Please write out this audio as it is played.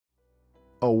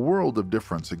A world of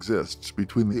difference exists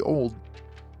between the old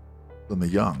and the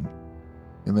young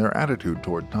in their attitude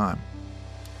toward time.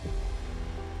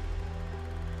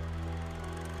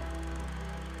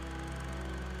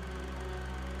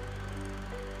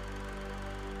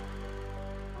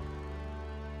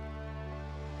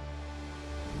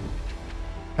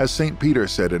 As St. Peter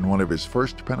said in one of his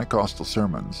first Pentecostal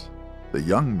sermons, the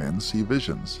young men see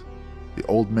visions, the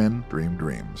old men dream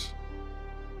dreams.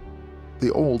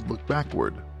 The old look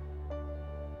backward,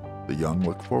 the young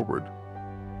look forward.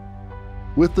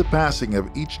 With the passing of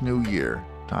each new year,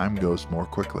 time goes more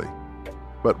quickly.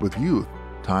 But with youth,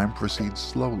 time proceeds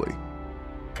slowly.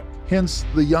 Hence,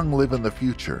 the young live in the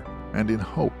future and in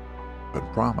hope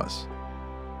and promise.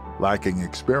 Lacking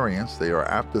experience, they are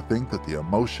apt to think that the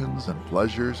emotions and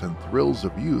pleasures and thrills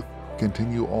of youth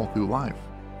continue all through life.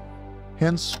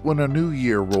 Hence, when a new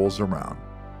year rolls around,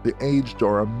 the aged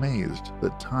are amazed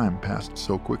that time passed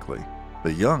so quickly.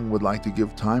 The young would like to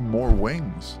give time more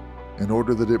wings, in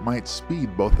order that it might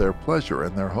speed both their pleasure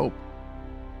and their hope.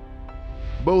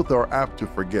 Both are apt to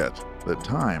forget that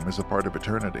time is a part of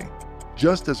eternity.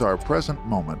 Just as our present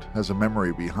moment has a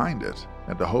memory behind it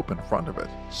and a hope in front of it,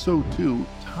 so too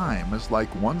time is like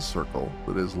one circle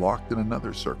that is locked in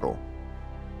another circle.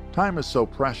 Time is so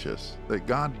precious that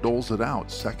God doles it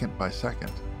out second by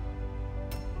second.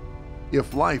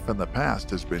 If life in the past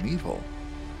has been evil,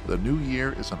 the new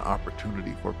year is an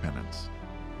opportunity for penance.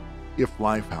 If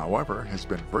life, however, has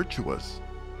been virtuous,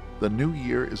 the new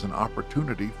year is an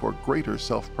opportunity for greater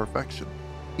self-perfection.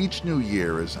 Each new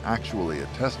year is actually a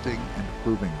testing and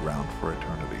proving ground for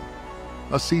eternity,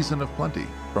 a season of plenty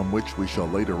from which we shall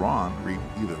later on reap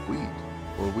either wheat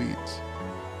or weeds.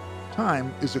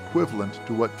 Time is equivalent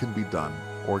to what can be done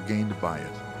or gained by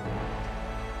it.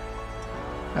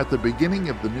 At the beginning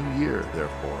of the new year,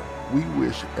 therefore, we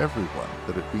wish everyone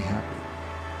that it be happy,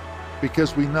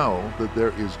 because we know that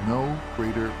there is no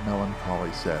greater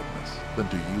melancholy sadness than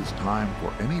to use time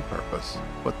for any purpose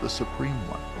but the supreme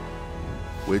one,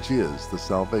 which is the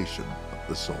salvation of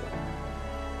the soul.